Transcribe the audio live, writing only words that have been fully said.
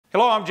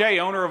Hello, I'm Jay,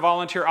 owner of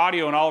Volunteer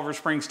Audio in Oliver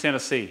Springs,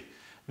 Tennessee.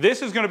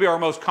 This is going to be our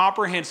most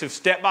comprehensive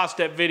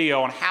step-by-step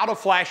video on how to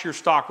flash your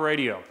stock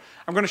radio.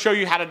 I'm going to show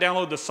you how to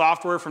download the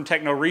software from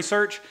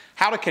TechnoResearch,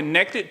 how to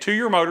connect it to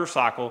your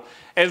motorcycle,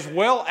 as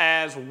well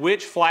as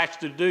which flash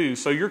to do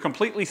so you're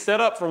completely set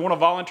up for one of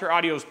Volunteer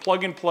Audio's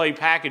plug-and-play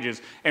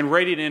packages and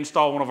ready to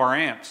install one of our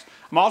amps.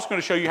 I'm also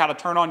going to show you how to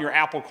turn on your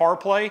Apple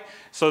CarPlay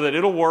so that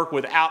it'll work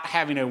without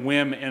having a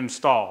WIM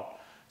installed.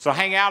 So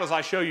hang out as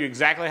I show you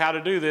exactly how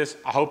to do this.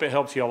 I hope it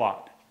helps you a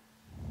lot.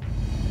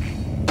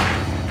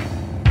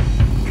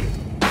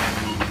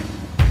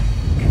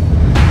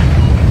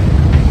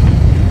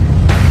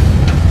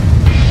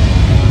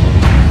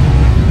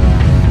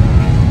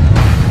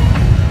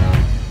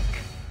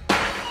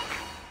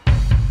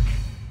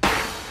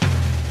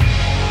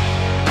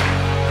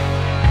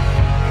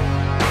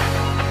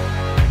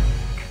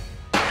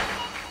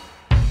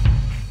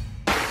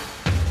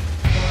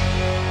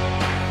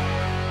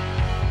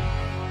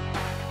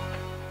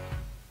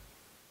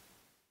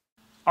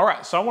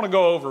 Alright, so I want to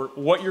go over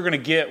what you're going to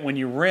get when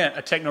you rent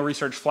a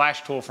TechnoResearch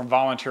flash tool from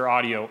Volunteer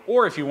Audio,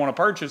 or if you want to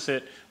purchase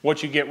it,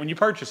 what you get when you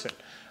purchase it.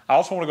 I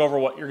also want to go over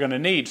what you're going to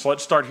need, so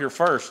let's start here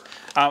first.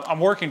 I'm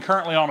working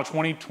currently on a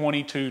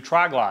 2022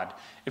 Tri-Glide.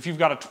 If you've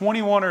got a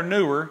 21 or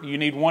newer, you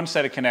need one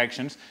set of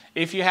connections.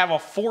 If you have a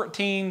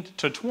 14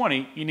 to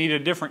 20, you need a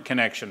different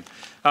connection.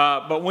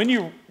 But when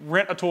you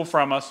rent a tool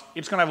from us,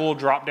 it's going to have a little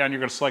drop down. You're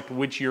going to select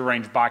which year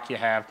range bike you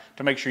have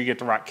to make sure you get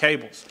the right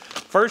cables.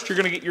 First, you're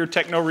going to get your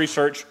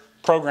TechnoResearch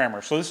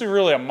Programmer. So this is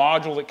really a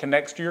module that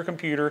connects to your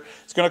computer.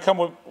 It's going to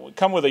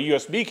come with a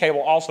USB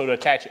cable also to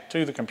attach it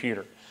to the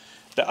computer.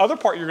 The other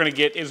part you're going to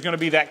get is going to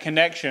be that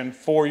connection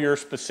for your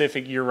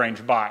specific year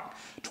range bike.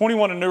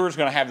 21 and newer is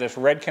going to have this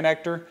red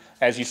connector,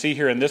 as you see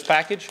here in this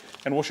package,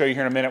 and we'll show you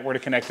here in a minute where to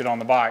connect it on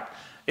the bike.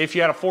 If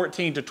you had a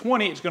 14 to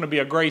 20, it's going to be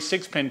a gray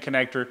 6-pin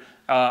connector,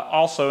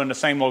 also in the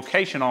same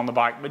location on the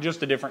bike, but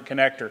just a different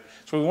connector.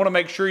 So we want to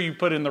make sure you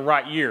put in the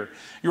right year.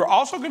 You're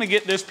also going to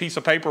get this piece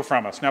of paper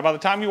from us. Now, by the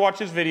time you watch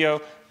this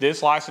video,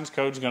 this license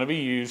code is going to be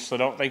used, so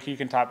don't think you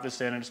can type this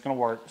in and it's going to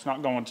work. It's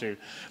not going to.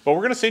 But we're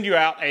going to send you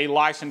out a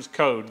license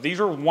code. These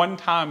are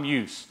one-time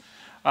use.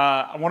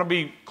 I want to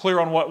be clear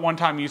on what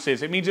one-time use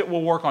is. It means it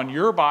will work on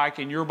your bike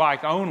and your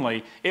bike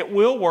only. It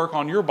will work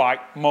on your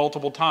bike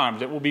multiple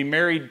times. It will be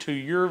married to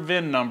your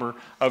VIN number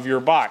of your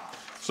bike.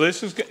 So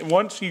this is,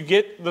 once you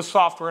get the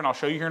software, and I'll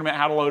show you here in a minute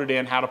how to load it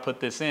in, how to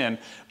put this in,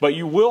 but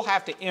you will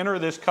have to enter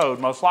this code.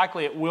 Most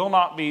likely it will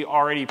not be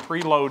already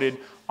preloaded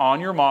on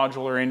your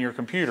module or in your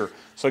computer.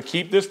 So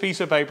keep this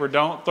piece of paper,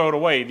 don't throw it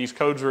away. These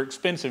codes are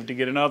expensive to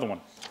get another one.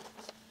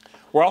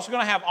 We're also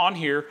going to have on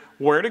here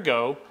where to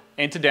go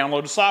and to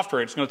download the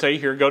software. It's going to tell you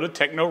here, go to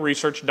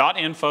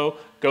technoresearch.info,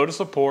 go to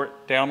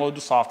support, download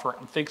the software.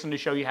 I'm fixing to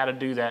show you how to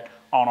do that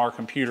on our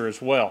computer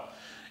as well.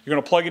 You're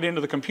going to plug it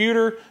into the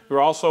computer. You're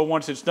also,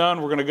 once it's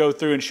done, we're going to go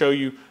through and show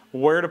you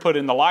where to put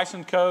in the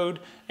license code.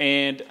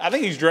 And I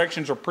think these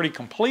directions are pretty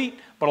complete,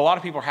 but a lot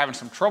of people are having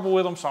some trouble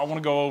with them, so I want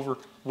to go over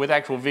with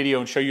actual video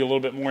and show you a little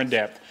bit more in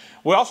depth.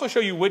 We'll also show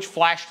you which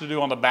flash to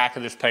do on the back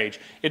of this page.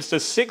 It's the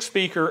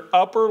 6-speaker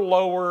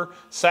upper-lower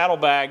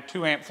saddlebag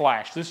 2-amp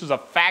flash. This is a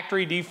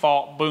factory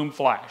default boom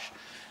flash.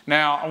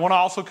 Now, I want to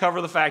also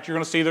cover the fact you're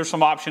going to see there's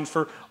some options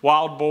for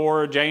Wild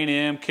Boar,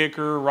 J&M,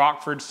 Kicker,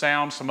 Rockford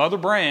Sound, some other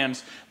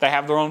brands that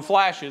have their own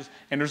flashes,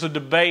 and there's a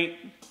debate.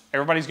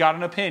 Everybody's got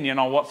an opinion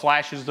on what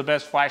flash is the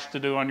best flash to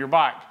do on your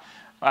bike.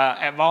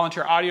 At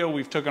Volunteer Audio,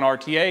 we've taken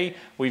RTA,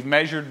 we've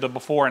measured the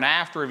before and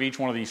after of each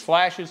one of these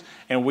flashes,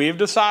 and we have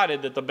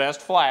decided that the best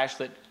flash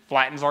that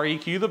flattens our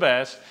EQ the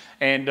best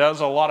and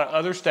does a lot of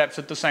other steps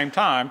at the same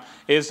time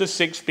is the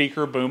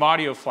 6-speaker boom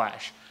audio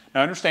flash.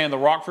 Now understand, the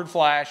Rockford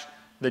flash,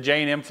 the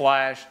J&M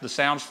flash, the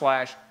Sounds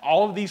flash,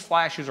 all of these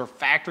flashes are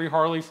factory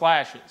Harley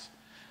flashes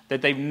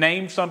that they've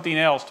named something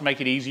else to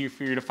make it easier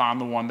for you to find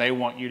the one they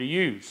want you to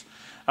use.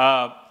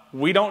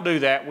 We don't do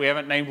that. We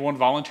haven't named one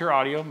Volunteer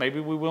Audio. Maybe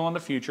we will in the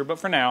future, but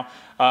for now,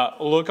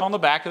 look on the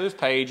back of this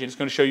page and it's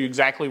going to show you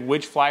exactly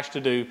which flash to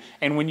do.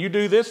 And when you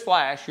do this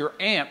flash, your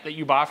amp that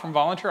you buy from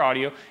Volunteer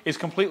Audio is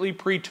completely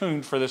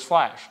pre-tuned for this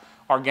flash.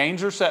 Our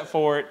gains are set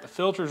for it, the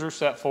filters are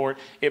set for it.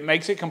 It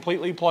makes it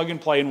completely plug and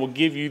play and will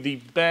give you the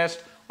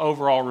best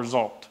overall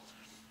result.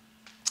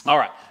 All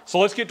right, so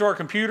let's get to our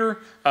computer.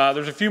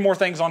 There's a few more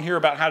things on here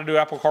about how to do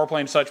Apple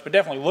CarPlay and such, but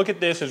definitely look at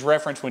this as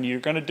reference when you're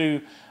going to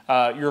do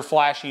your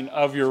flashing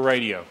of your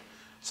radio.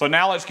 So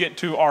now let's get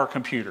to our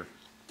computer.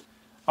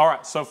 All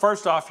right, so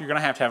first off, you're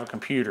going to have a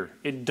computer.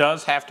 It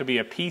does have to be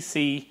a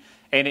PC,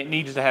 and it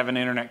needs to have an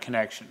internet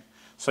connection.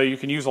 So you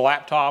can use a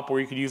laptop or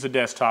you could use a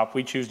desktop.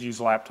 We choose to use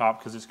a laptop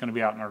because it's going to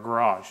be out in our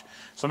garage.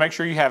 So make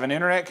sure you have an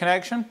internet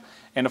connection.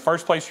 And the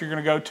first place you're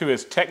going to go to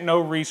is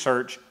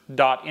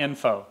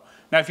technoresearch.info.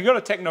 Now, if you go to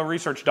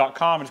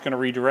technoresearch.com, it's going to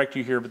redirect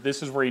you here, but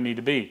this is where you need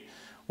to be.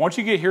 Once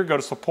you get here, go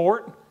to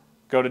support,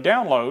 go to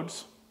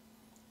downloads,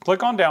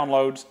 click on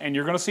downloads, and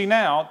you're going to see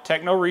now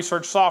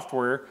TechnoResearch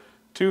software,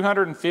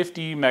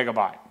 250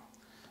 megabyte.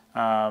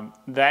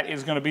 That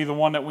is going to be the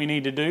one that we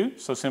need to do.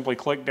 So simply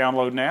click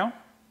download now.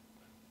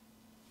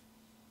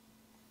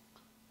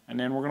 and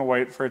then we're going to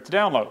wait for it to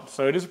download.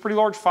 So it is a pretty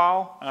large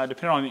file.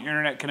 Depending on the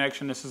internet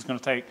connection, this is going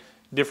to take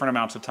different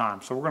amounts of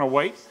time. So we're going to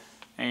wait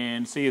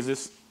and see as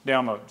this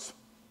downloads.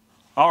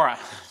 All right,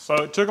 so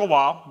it took a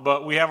while,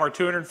 but we have our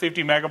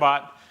 250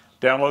 megabyte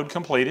download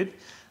completed.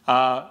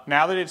 Now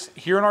that it's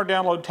here in our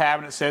download tab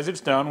and it says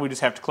it's done, we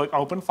just have to click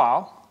open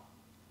file.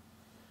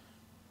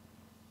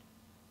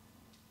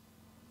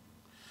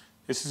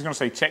 This is going to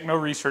say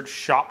TechnoResearch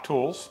Shop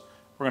Tools.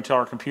 We're going to tell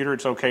our computer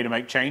it's okay to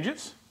make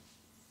changes.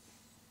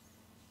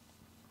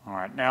 All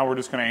right, now we're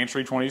just going to answer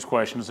each one of these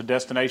questions. The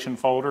destination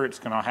folder, it's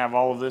going to have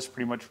all of this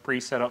pretty much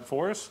pre-set up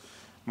for us.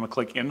 I'm going to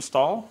click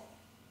install.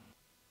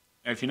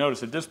 And if you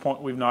notice, at this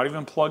point, we've not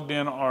even plugged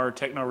in our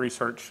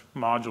TechnoResearch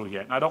module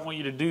yet. And I don't want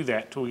you to do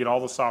that until we get all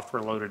the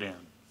software loaded in.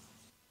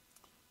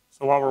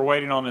 So while we're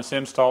waiting on this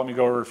install, let me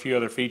go over a few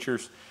other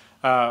features.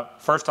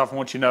 First off, I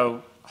want you to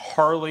know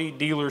Harley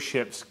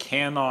dealerships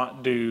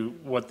cannot do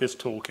what this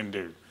tool can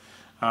do.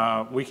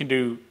 We can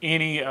do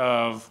any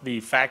of the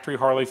factory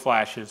Harley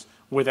flashes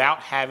without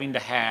having to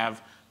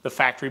have the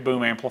factory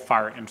boom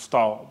amplifier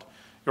installed.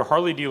 Your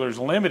Harley dealer is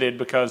limited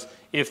because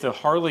if the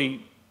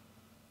Harley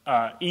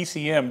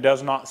ECM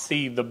does not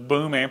see the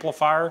boom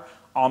amplifier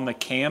on the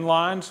CAN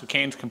lines, the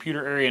CAN's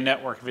computer area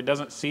network, if it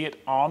doesn't see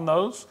it on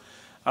those,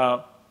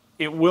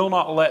 it will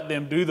not let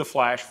them do the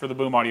flash for the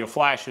boom audio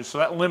flashes, so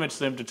that limits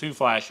them to 2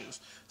 flashes.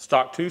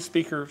 Stock 2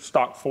 speaker,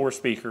 stock 4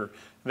 speaker.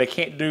 They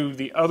can't do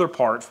the other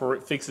parts where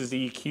it fixes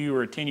the EQ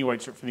or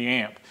attenuates it for the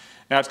amp.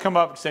 Now it's come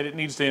up and said it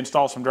needs to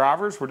install some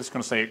drivers. We're just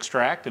going to say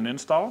extract and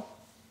install.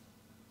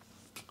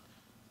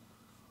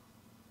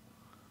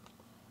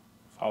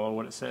 Follow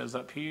what it says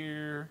up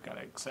here. Got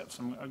to accept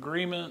some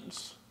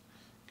agreements.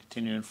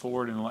 Continuing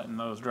forward and letting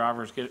those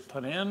drivers get it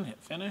put in. Hit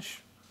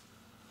finish.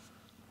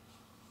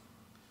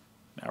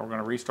 Now we're going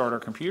to restart our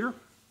computer.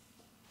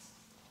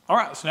 All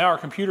right, so now our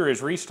computer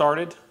is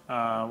restarted.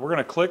 We're going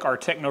to click our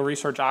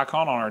TechnoResearch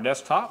icon on our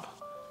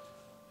desktop.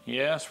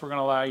 Yes, we're going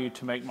to allow you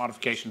to make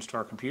modifications to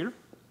our computer.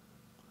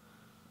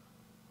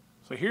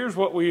 So here's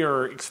what we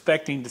are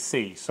expecting to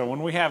see. So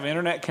when we have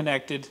internet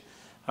connected,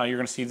 you're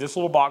going to see this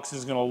little box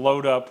is going to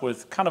load up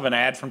with kind of an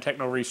ad from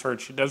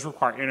TechnoResearch. It does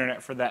require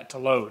internet for that to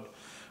load.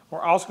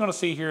 We're also going to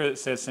see here that it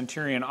says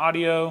Centurion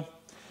Audio,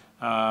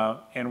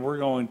 and we're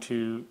going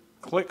to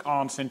click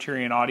on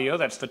Centurion Audio.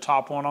 That's the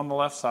top one on the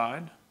left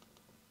side.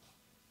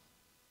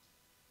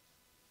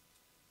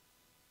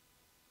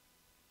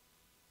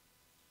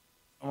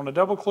 I'm going to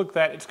double click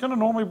that. It's going to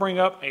normally bring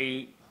up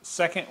a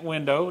second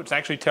window. It's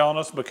actually telling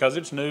us because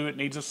it's new, it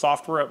needs a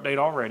software update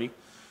already.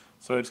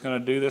 So it's going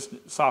to do this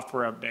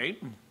software update.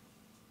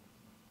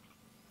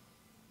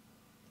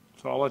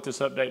 So I'll let this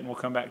update and we'll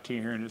come back to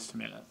you here in just a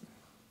minute.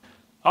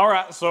 All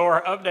right, so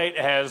our update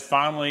has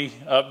finally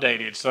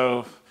updated.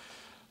 So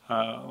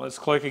let's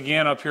click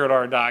again up here at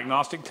our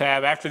diagnostic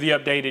tab. After the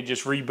update, it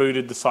just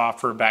rebooted the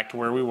software back to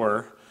where we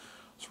were.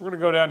 So we're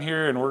going to go down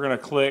here and we're going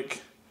to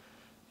click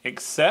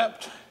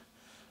accept.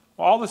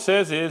 All this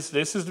says is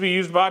this is to be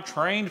used by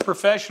trained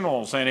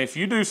professionals, and if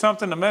you do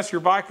something to mess your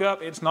bike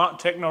up, it's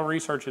not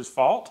TechnoResearch's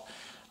fault.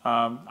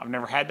 I've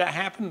never had that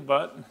happen,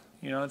 but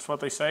you know that's what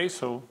they say,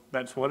 so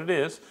that's what it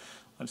is.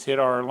 Let's hit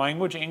our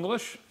language,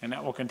 English, and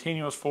that will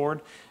continue us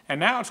forward.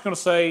 And now it's going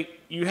to say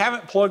you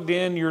haven't plugged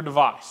in your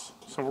device,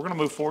 so we're going to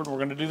move forward and we're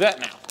going to do that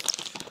now.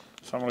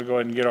 So I'm going to go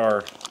ahead and get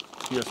our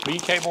USB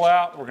cable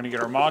out. We're going to get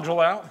our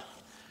module out.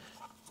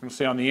 You can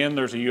see on the end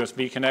there's a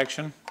USB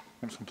connection.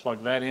 I'm just going to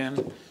plug that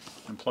in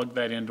and plug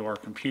that into our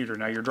computer.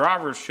 Now your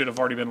drivers should have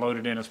already been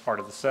loaded in as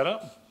part of the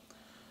setup.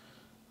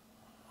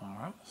 All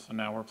right, so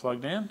now we're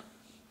plugged in.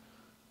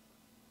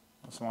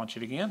 Let's launch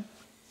it again.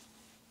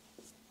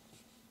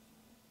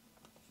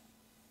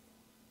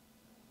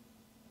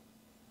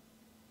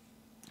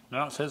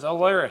 Now it says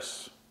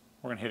Alaris.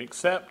 We're going to hit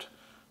accept,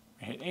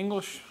 we're going to hit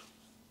English.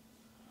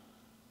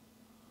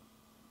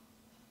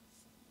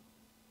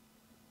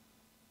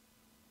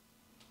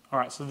 All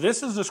right, so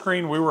this is the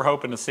screen we were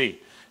hoping to see.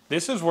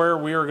 This is where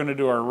we are going to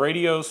do our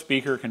radio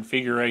speaker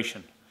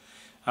configuration.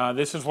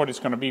 This is what it's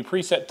going to be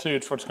preset to.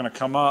 It's what's going to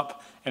come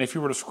up. And if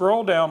you were to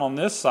scroll down on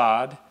this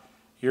side,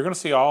 you're going to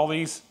see all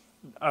these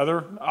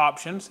other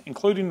options,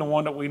 including the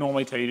one that we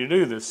normally tell you to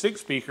do, the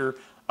 6-speaker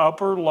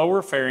upper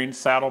lower fairing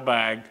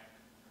saddlebag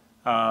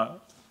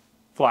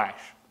flash.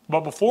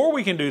 But before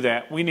we can do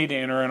that, we need to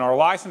enter in our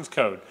license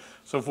code.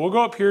 So if we'll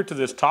go up here to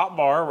this top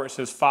bar where it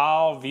says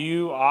File,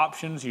 View,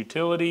 Options,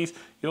 Utilities,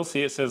 you'll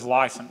see it says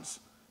License.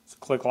 So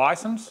click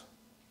License.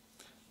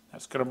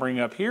 That's going to bring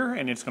up here,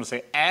 and it's going to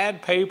say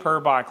Add Pay Per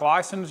Bike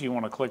License. You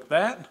want to click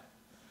that.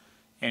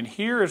 And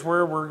here is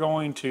where we're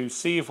going to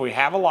see if we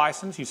have a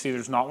license. You see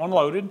there's not one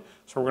loaded,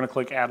 so we're going to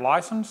click Add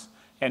License.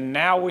 And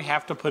now we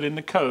have to put in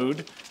the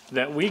code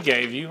that we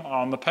gave you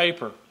on the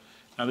paper.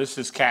 Now this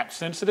is cap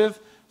sensitive,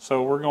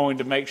 so we're going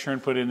to make sure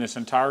and put in this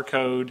entire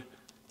code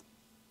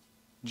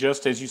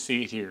just as you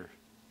see it here.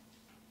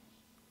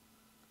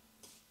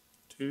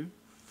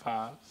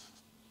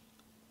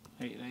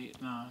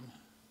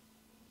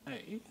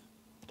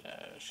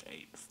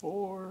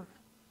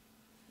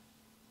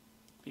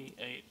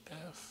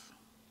 25889A-84B8F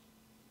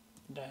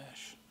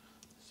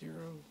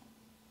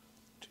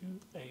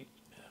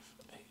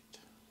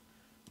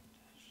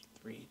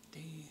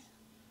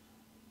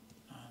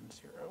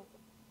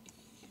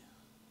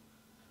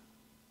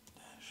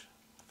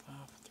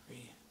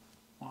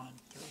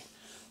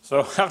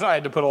So I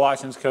had to put a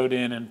license code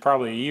in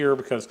probably a year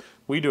because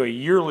we do a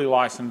yearly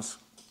license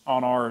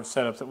on our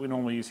setups that we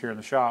normally use here in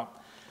the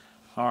shop.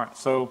 All right,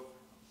 so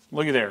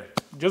look at there.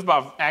 Just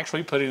by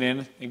actually putting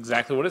in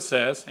exactly what it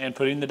says and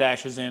putting the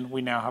dashes in,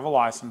 we now have a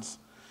license.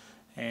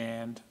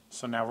 And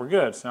so now we're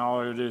good. So now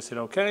all we have to do is hit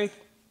OK.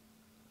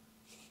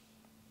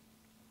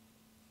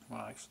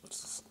 Well, actually,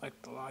 let's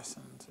select the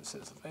license. It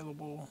says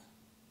available.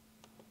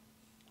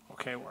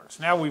 OK, works.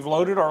 Now we've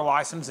loaded our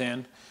license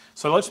in.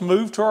 So let's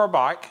move to our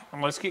bike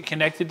and let's get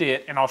connected to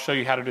it, and I'll show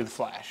you how to do the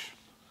flash.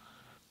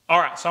 All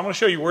right, so I'm going to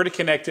show you where to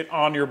connect it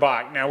on your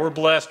bike. Now, we're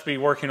blessed to be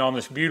working on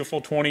this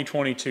beautiful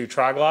 2022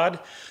 Tri-Glide.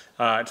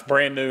 It's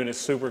brand new and it's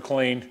super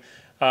clean.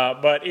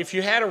 But if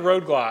you had a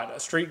road glide, a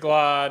street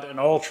glide, an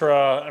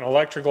ultra, an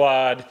electric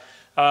glide,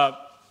 it's going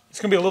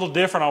to be a little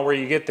different on where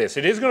you get this.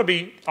 It is going to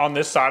be on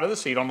this side of the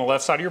seat, on the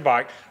left side of your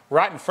bike,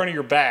 right in front of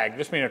your bag.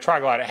 This being a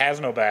Tri-Glide, it has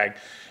no bag.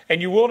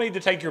 And you will need to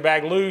take your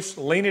bag loose,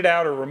 lean it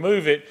out, or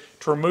remove it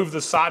to remove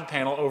the side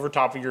panel over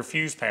top of your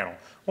fuse panel.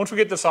 Once we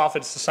get this off,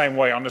 it's the same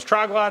way. On this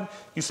Tri-Glide,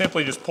 you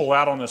simply just pull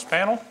out on this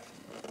panel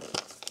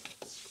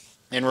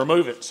and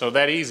remove it. So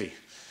that easy.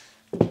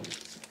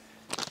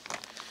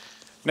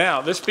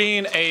 Now, this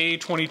being a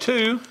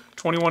 22,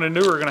 21 and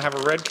newer, are going to have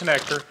a red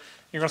connector.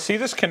 You're going to see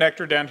this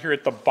connector down here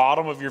at the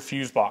bottom of your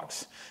fuse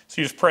box.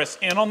 So you just press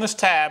in on this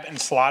tab and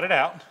slide it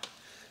out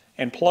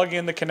and plug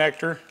in the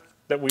connector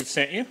that we've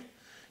sent you.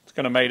 It's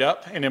going to mate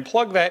up, and then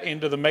plug that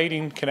into the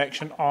mating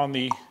connection on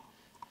the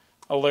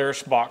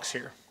Alaris box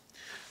here.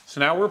 So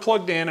now we're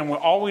plugged in, and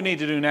all we need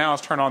to do now is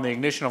turn on the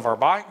ignition of our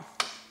bike.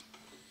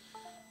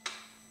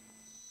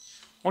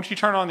 Once you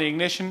turn on the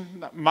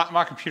ignition,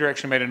 my computer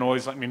actually made a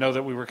noise letting me know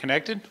that we were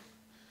connected.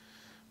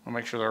 I'll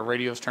make sure that our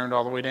radio's turned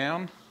all the way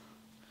down.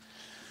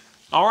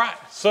 All right,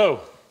 so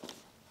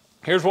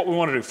here's what we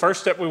want to do.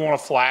 First step, we want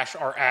to flash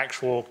our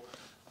actual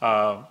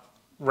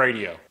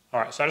radio. All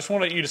right, so I just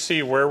wanted you to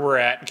see where we're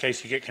at in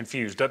case you get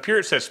confused. Up here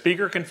it says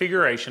speaker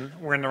configuration.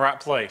 We're in the right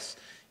place.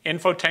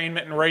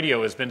 Infotainment and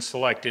radio has been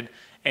selected,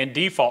 and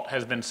default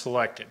has been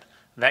selected.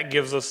 That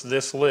gives us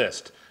this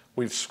list.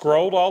 We've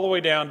scrolled all the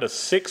way down to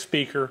 6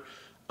 speaker,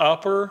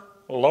 upper,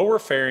 lower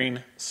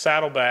fairing,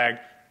 saddlebag,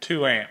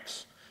 2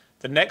 amps.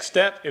 The next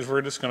step is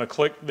we're just going to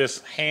click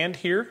this hand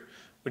here,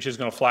 which is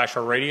going to flash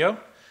our radio.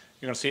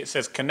 You're going to see it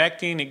says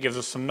connecting. It gives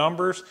us some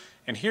numbers,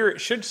 and here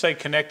it should say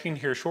connecting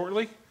here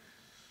shortly.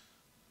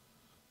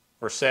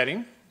 Or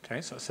setting. Okay,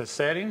 so it says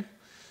setting.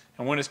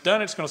 And when it's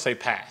done, it's going to say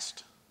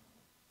passed.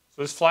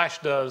 So this flash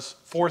does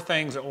 4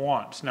 things at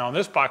once. Now on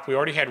this bike, we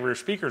already had rear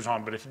speakers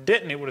on, but if it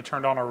didn't, it would have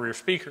turned on our rear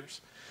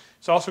speakers.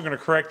 It's also going to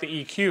correct the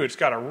EQ. It's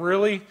got a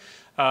really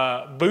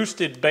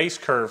boosted bass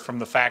curve from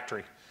the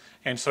factory.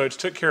 And so it's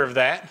took care of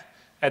that.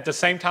 At the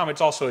same time,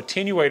 it's also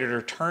attenuated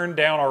or turned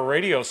down our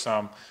radio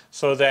some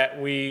so that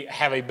we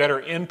have a better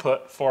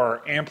input for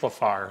our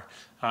amplifier.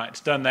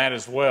 It's done that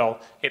as well.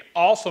 It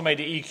also made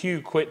the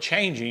EQ quit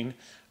changing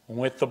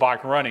with the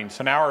bike running.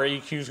 So now our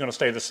EQ is going to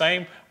stay the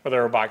same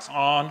whether our bike's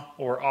on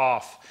or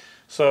off.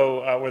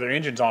 So whether the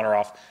engine's on or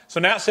off. So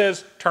now it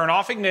says turn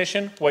off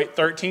ignition, wait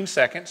 13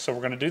 seconds. So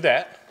we're going to do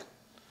that.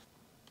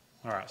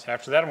 All right, so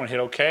after that I'm going to hit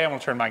OK. I'm going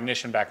to turn my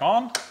ignition back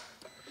on.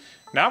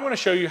 Now I'm going to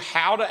show you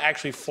how to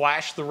actually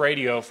flash the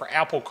radio for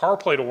Apple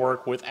CarPlay to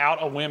work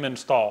without a WIM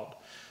installed.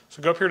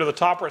 So go up here to the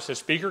top where it says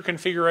speaker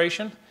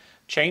configuration.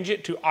 Change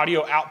it to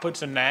audio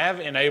outputs and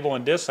nav, enable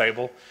and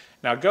disable.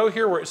 Now go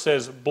here where it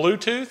says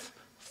Bluetooth,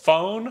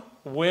 phone,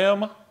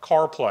 WIM,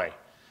 CarPlay.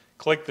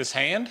 Click this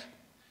hand.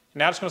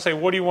 Now it's going to say,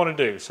 what do you want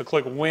to do? So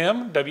click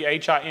WIM,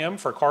 W-H-I-M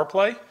for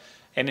CarPlay,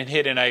 and then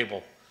hit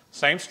enable.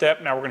 Same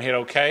step, now we're going to hit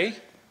OK. And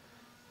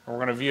we're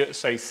going to view it,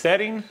 say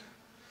setting, and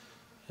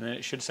then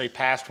it should say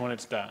passed when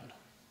it's done.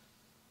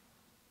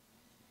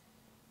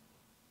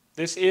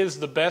 This is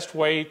the best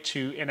way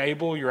to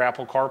enable your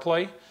Apple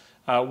CarPlay.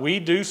 We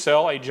do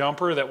sell a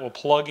jumper that will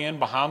plug in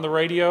behind the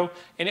radio,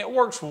 and it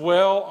works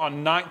well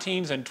on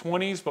 19s and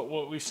 20s, but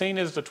what we've seen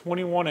is the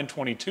 21 and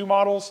 22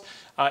 models,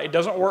 it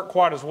doesn't work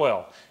quite as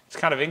well. It's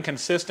kind of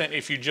inconsistent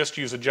if you just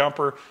use a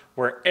jumper,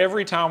 where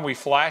every time we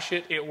flash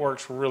it, it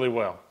works really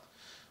well.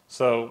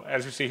 So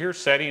as you see here,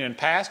 setting and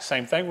passed,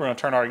 same thing. We're going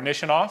to turn our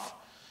ignition off.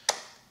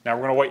 Now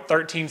we're going to wait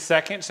 13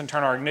 seconds and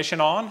turn our ignition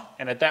on,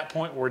 and at that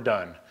point we're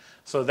done.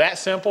 So that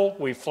simple.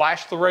 We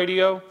flashed the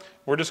radio.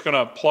 We're just going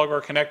to plug our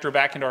connector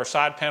back into our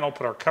side panel,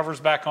 put our covers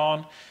back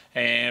on,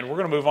 and we're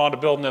going to move on to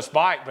building this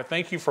bike. But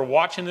thank you for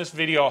watching this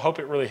video. I hope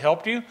it really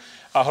helped you.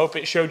 I hope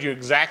it showed you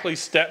exactly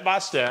step by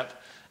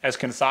step, as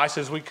concise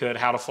as we could,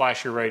 how to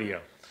flash your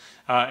radio.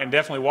 And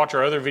definitely watch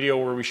our other video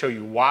where we show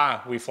you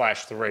why we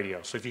flash the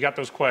radio. So if you got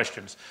those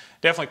questions,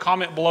 definitely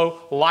comment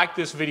below, like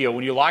this video.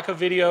 When you like a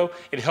video,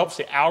 it helps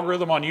the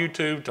algorithm on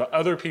YouTube to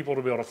other people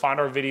to be able to find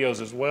our videos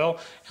as well.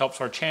 It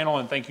helps our channel,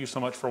 and thank you so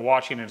much for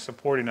watching and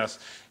supporting us.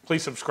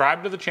 Please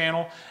subscribe to the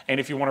channel, and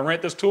if you want to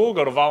rent this tool,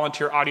 go to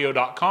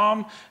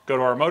volunteeraudio.com, go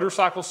to our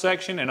motorcycle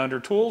section, and under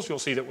tools, you'll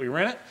see that we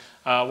rent it.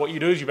 What you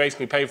do is you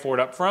basically pay for it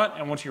up front,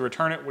 and once you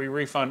return it, we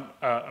refund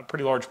a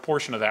pretty large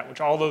portion of that,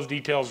 which all those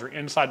details are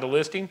inside the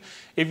listing.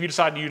 If you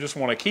decide you just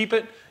want to keep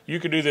it, you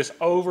can do this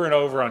over and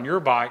over on your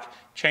bike,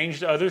 change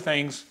to other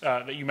things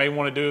that you may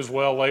want to do as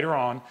well later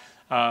on.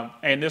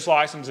 And this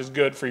license is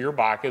good for your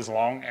bike as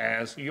long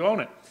as you own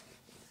it.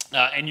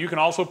 And you can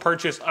also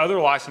purchase other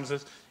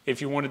licenses if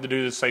you wanted to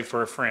do this, say,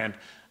 for a friend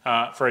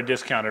for a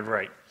discounted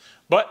rate.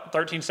 But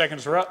 13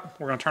 seconds are up.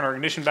 We're going to turn our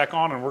ignition back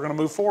on, and we're going to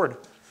move forward.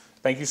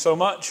 Thank you so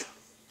much.